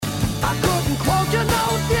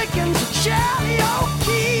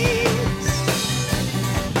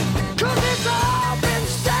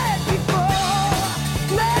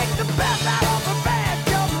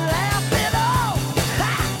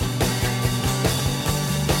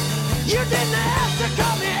You didn't have to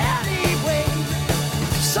call me anyway.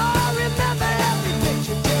 So remember, every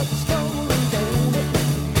picture tells a story, don't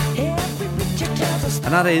it? Every picture tells a story.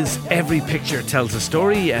 And that is Every Picture Tells a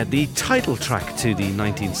Story, the title track to the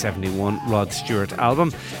 1971 Rod Stewart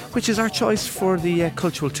album, which is our choice for the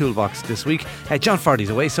Cultural Toolbox this week. John Fardy's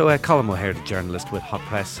away, so Colm O'Hare, the journalist with Hot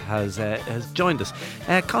Press, has joined us.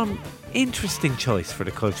 Colm, interesting choice for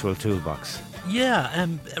the Cultural Toolbox. Yeah,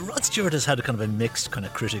 Rod Stewart has had a kind of a mixed kind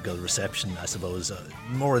of critical reception, I suppose,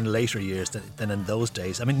 more in later years than in those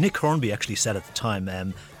days. I mean, Nick Hornby actually said at the time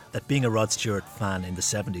that being a Rod Stewart fan in the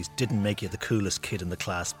 70s didn't make you the coolest kid in the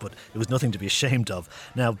class, but it was nothing to be ashamed of.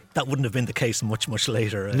 Now, that wouldn't have been the case much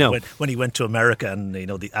later. No. When he went to America and,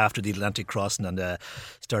 after the Atlantic crossing and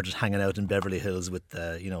started hanging out in Beverly Hills with,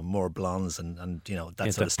 more blondes and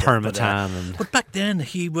that sort of stuff. Permatan. But back then,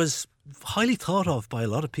 he was highly thought of by a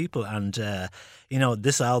lot of people, and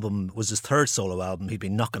this album was his third solo album. He'd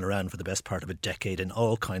been knocking around for the best part of a decade in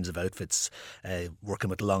all kinds of outfits, working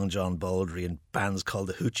with Long John Baldry and bands called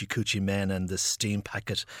the Hoochie Coochie Men and the Steam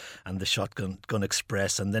Packet and the Shotgun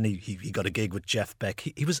Express, and then he got a gig with Jeff Beck.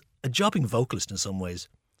 He was a jobbing vocalist in some ways.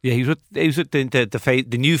 Yeah, he was with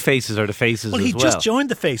the New Faces or the Faces as well. Well, he just joined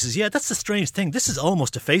the Faces. Yeah, that's the strange thing. This is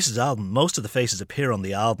almost a Faces album. Most of the Faces appear on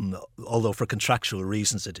the album, although for contractual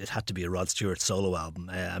reasons it had to be a Rod Stewart solo album.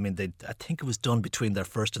 I think it was done between their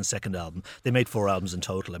first and second album. They made 4 albums in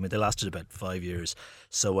total. I mean, they lasted about 5 years.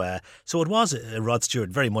 So it was a Rod Stewart,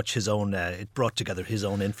 very much his own. It brought together his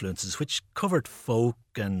own influences, which covered folk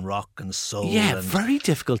and rock and soul. Yeah, very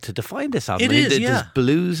difficult to define this album. It is, yeah. There's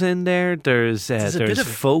blues in there. There's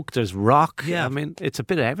folk. There's rock. Yeah. I mean, it's a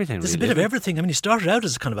bit of everything. There's really, a bit of everything. I mean, he started out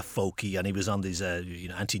as kind of a folky, and he was on these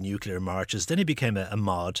anti-nuclear marches. Then he became a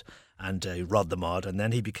mod, and Rod the Mod, and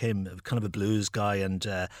then he became kind of a blues guy, and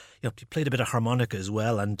he played a bit of harmonica as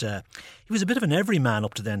well. And he was a bit of an everyman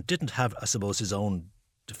up to then. Didn't have, I suppose, his own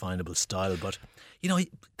definable style, but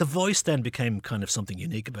the voice then became kind of something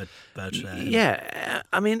unique about yeah,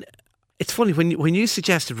 I mean, it's funny when you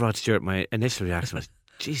suggested Rod Stewart, my initial reaction was,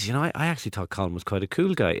 geez, I actually thought Colm was quite a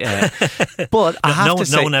cool guy. But I have to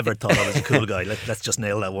say, no one ever thought I was a cool guy. Let's just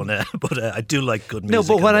nail that one. But I do like good music.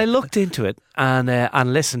 No, but when I looked into it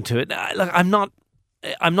and listened to it, I'm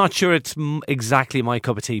not sure it's exactly my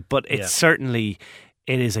cup of tea, but it's certainly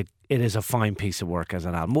it is a fine piece of work as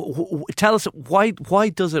an album. Tell us, why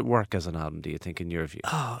does it work as an album, do you think, in your view?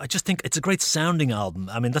 Oh, I just think it's a great sounding album.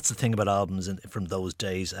 I mean, that's the thing about albums from those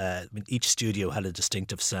days. Each studio had a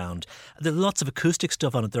distinctive sound. There are lots of acoustic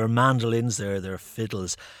stuff on it. There are mandolins there are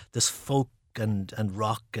fiddles, there's folk and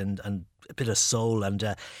rock and a bit of soul, and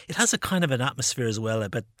it has a kind of an atmosphere as well, a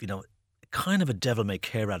bit, kind of a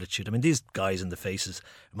devil-may-care attitude. I mean, these guys in the Faces,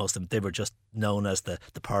 most of them, they were just known as the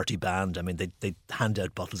party band. I mean, they'd hand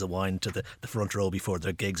out bottles of wine to the front row before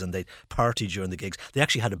their gigs, and they'd party during the gigs. They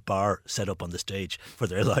actually had a bar set up on the stage for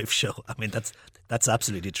their live show. I mean, that's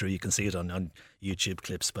absolutely true. You can see it on YouTube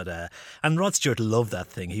clips. But and Rod Stewart loved that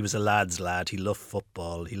thing. He was a lad's lad. He loved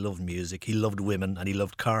football. He loved music. He loved women, and he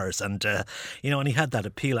loved cars. And and he had that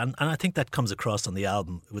appeal. And I think that comes across on the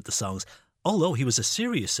album with the songs. Although he was a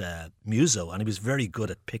serious muso, and he was very good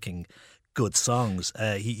at picking good songs.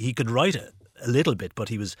 He could write a little bit, but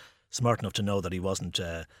he was smart enough to know that he wasn't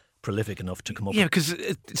prolific enough to come up with. Yeah, because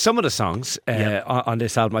some of the songs on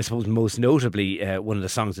this album, I suppose most notably one of the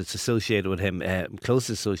songs that's associated with him,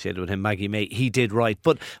 closely associated with him, Maggie May, he did write.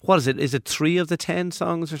 But what is it? Is it 3 of the 10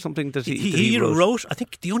 songs or something that he wrote? I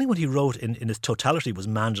think the only one he wrote in its totality was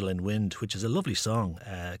Mandolin Wind, which is a lovely song,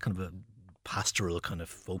 kind of a pastoral kind of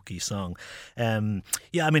folky song. I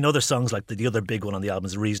mean, other songs like the other big one on the album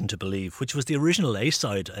is Reason to Believe, which was the original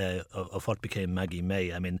A-side of what became Maggie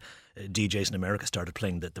May. I mean, DJs in America started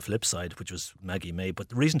playing the flip side, which was Maggie May.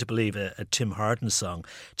 But Reason to Believe, a Tim Hardin song.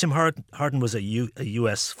 Tim Hardin was a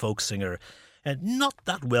US folk singer, not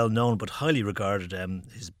that well known, but highly regarded.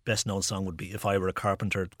 His best known song would be If I Were a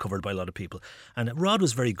Carpenter, covered by a lot of people. And Rod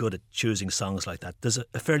was very good at choosing songs like that. There's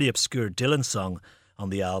a fairly obscure Dylan song on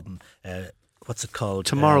the album. What's it called?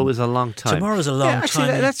 Tomorrow is a Long time. Tomorrow is a long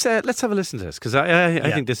time. Let's have a listen to this, because I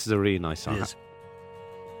think this is a really nice song. It is.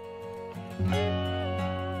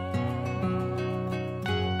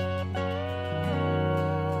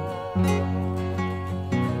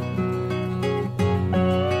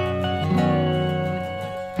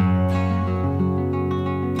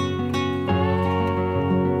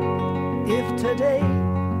 If today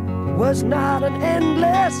was not an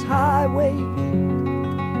endless highway,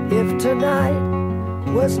 if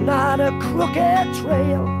tonight was not a crooked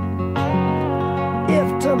trail,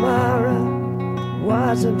 if tomorrow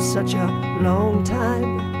wasn't such a long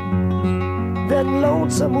time, that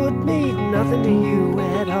lonesome would mean nothing to you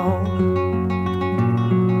at all.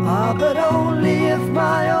 Ah, but only if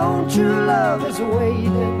my own true love is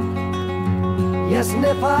waiting. Yes, and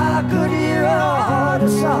if I could hear her heart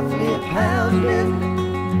softly pounding.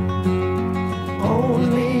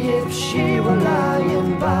 Only if she were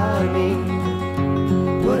lying by me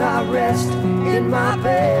would I rest in my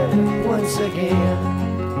bed once again.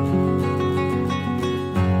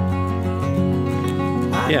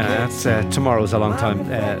 Yeah, that's Tomorrow's a Long Time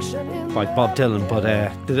by Bob Dylan, but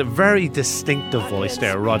there's a very distinctive voice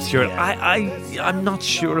there, Rod Stewart. I'm not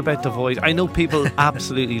sure about the voice. I know people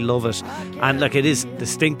absolutely love it, and like it is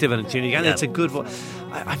distinctive and it's unique, and it's a good voice.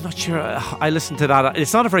 I'm not sure. I listened to that.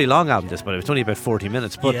 It's not a very long album, this, but it's only about 40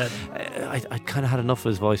 minutes. But I kind of had enough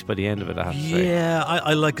of his voice by the end of it, I have to say. Yeah,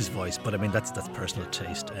 I like his voice, but I mean that's personal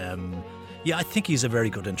taste. Yeah, I think he's a very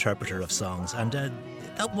good interpreter of songs, and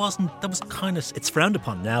that was kind of, it's frowned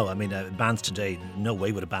upon now. I mean, bands today, no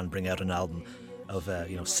way would a band bring out an album of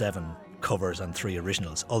 7 covers and 3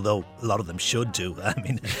 originals, although a lot of them should do. I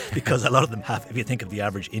mean, because a lot of them have, if you think of the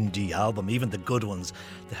average indie album, even the good ones,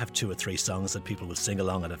 they have 2 or 3 songs that people will sing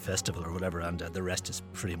along at a festival or whatever, and the rest is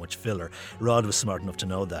pretty much filler. Rod was smart enough to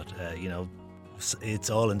know that, it's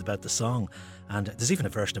all about the song. And there's even a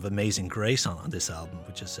version of Amazing Grace on this album,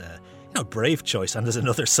 which is a brave choice. And there's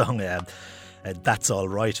another song, That's All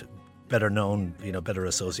Right, better known, better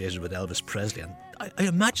associated with Elvis Presley. And I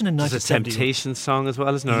imagine in 1970... There's a Temptation song as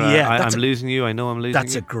well, isn't there? Yeah, I'm losing you, I know I'm losing you.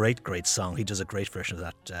 That's a great, great song. He does a great version of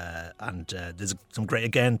that. And there's some great...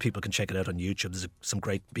 Again, people can check it out on YouTube. There's some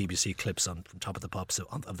great BBC clips from Top of the Pops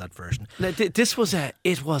of that version. Now,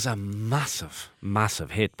 it was a massive,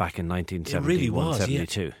 massive hit back in 1971, it really was,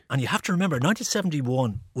 72. Yeah. And you have to remember,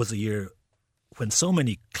 1971 was a year when so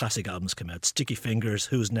many classic albums came out. Sticky Fingers,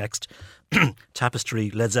 Who's Next, Tapestry,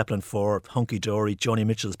 Led Zeppelin 4, Hunky Dory, Joni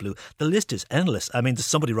Mitchell's Blue. The list is endless. I mean, there's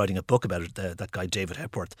somebody writing a book about it, that guy David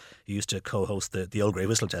Hepworth, who used to co-host the Old Grey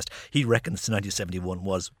Whistle Test. He reckons 1971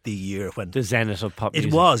 was the year when... The zenith of pop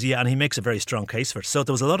music. It was, yeah, and he makes a very strong case for it. So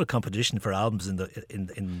there was a lot of competition for albums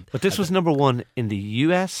in But this was number 1 in the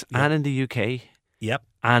US and in the UK. Yep.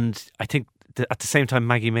 And I think at the same time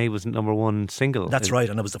Maggie May was number 1 single. That's right,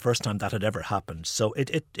 and it was the first time that had ever happened. So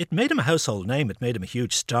it made him a household name, it made him a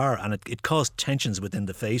huge star, and it caused tensions within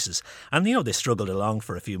the Faces. And they struggled along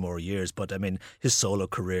for a few more years, but I mean his solo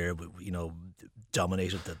career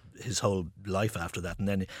dominated his whole life after that, and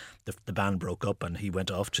then the band broke up and he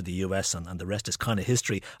went off to the US, and the rest is kind of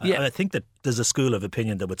history. I think that there's a school of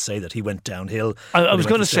opinion that would say that he went downhill. I was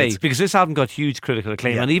going to say, because this album got huge critical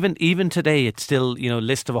acclaim, and even today it's still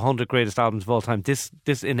list of 100 greatest albums of all time. This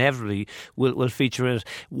inevitably will feature in it.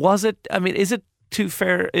 Was it? I mean, is it too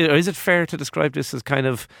fair, or is it fair to describe this as kind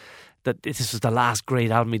of that this was the last great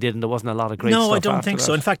album he did and there wasn't a lot of great stuff? No, I don't think that.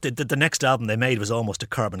 so. In fact, the next album they made was almost a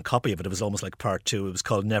carbon copy of it. It was almost like part 2. It was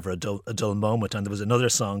called Never a Dull Moment, and there was another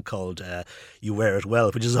song called You Wear It Well,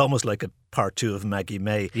 which is almost like a part 2 of Maggie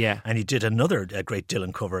May. Yeah. And he did another great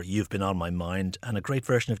Dylan cover, You've Been On My Mind, and a great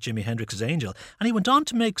version of Jimi Hendrix's Angel. And he went on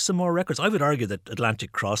to make some more records. I would argue that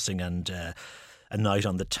Atlantic Crossing and A Night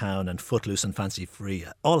on the Town and Footloose and Fancy Free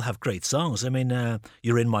all have great songs. I mean,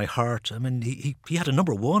 You're In My Heart. I mean, he had a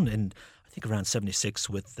number 1 in, I think, around 76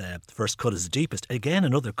 with First Cut Is the Deepest. Again,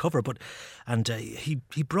 another cover, and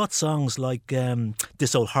he brought songs like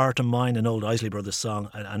This Old Heart of Mine, an old Isley Brothers song,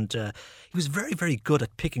 and he was very, very good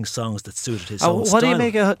at picking songs that suited his own style. What do you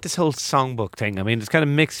make of this whole songbook thing? I mean, it's kind of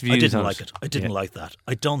mixed views. I didn't on like it. I didn't like that.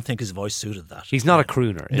 I don't think his voice suited that. He's not a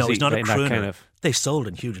crooner. No, he's not a crooner. Kind of... They sold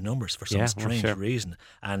in huge numbers for some strange reason.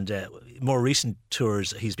 And more recent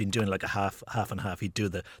tours, he's been doing like a half and half. He'd do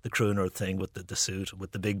the crooner thing with the suit,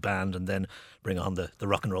 with the big band, and then bring on the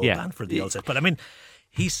rock and roll band for the old set. But I mean,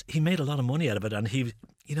 he made a lot of money out of it, and he,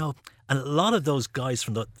 and a lot of those guys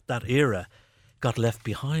from that era got left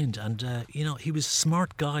behind, and he was a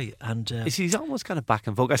smart guy, and he's almost kind of back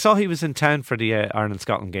in vogue. I saw he was in town for the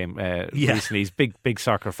Ireland-Scotland game recently. He's big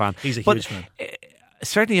soccer fan. He's a huge fan.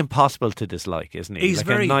 Certainly impossible to dislike, isn't he? He's like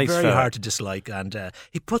very, a nice very fella. hard to dislike, and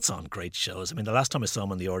he puts on great shows. I mean, the last time I saw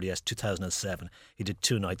him on the RDS, 2007, he did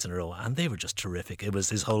 2 nights in a row, and they were just terrific. It was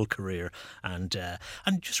his whole career, and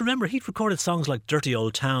just remember, he'd recorded songs like Dirty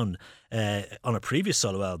Old Town on a previous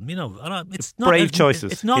solo album. It's not brave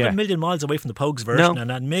choices. It's not a million miles away from the Pogues version,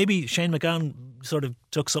 and maybe Shane MacGowan sort of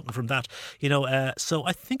took something from that. So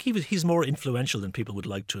I think he's more influential than people would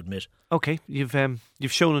like to admit. Okay, you've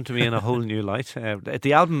shown him to me in a whole new light.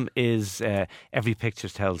 The album is Every Picture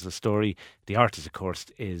Tells a Story. The artist, of course,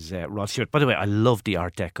 is Rod Stewart. By the way, I love the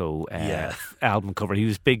Art Deco album cover. He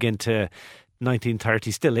was big into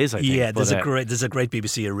 1930, still is, I think. Yeah, but, there's a great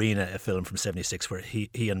BBC Arena film from '76 where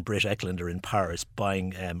he and Britt Ekland are in Paris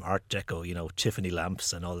buying Art Deco, Tiffany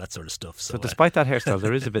lamps and all that sort of stuff. So despite that hairstyle,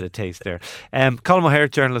 there is a bit of taste there. Colm O'Hare,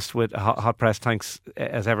 journalist with Hot Press, thanks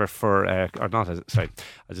as ever for, sorry,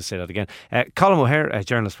 I'll just say that again. Colm O'Hare,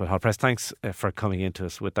 journalist with Hot Press, thanks for coming into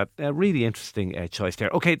us with that really interesting choice there.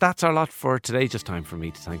 Okay, that's our lot for today. Just time for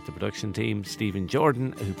me to thank the production team, Stephen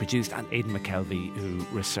Jordan, who produced, and Aidan McKelvey, who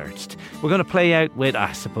researched. We're going to play out with,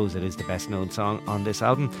 I suppose it is the best known song on this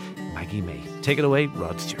album, Maggie May. Take it away,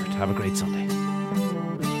 Rod Stewart. Have a great Sunday.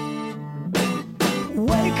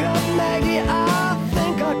 Wake up, Maggie, I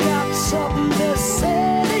think I got something to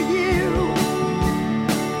say to you.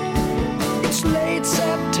 It's late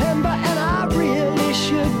September and I really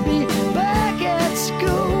should be back at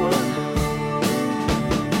school.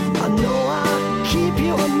 I know I keep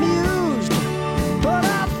you amused.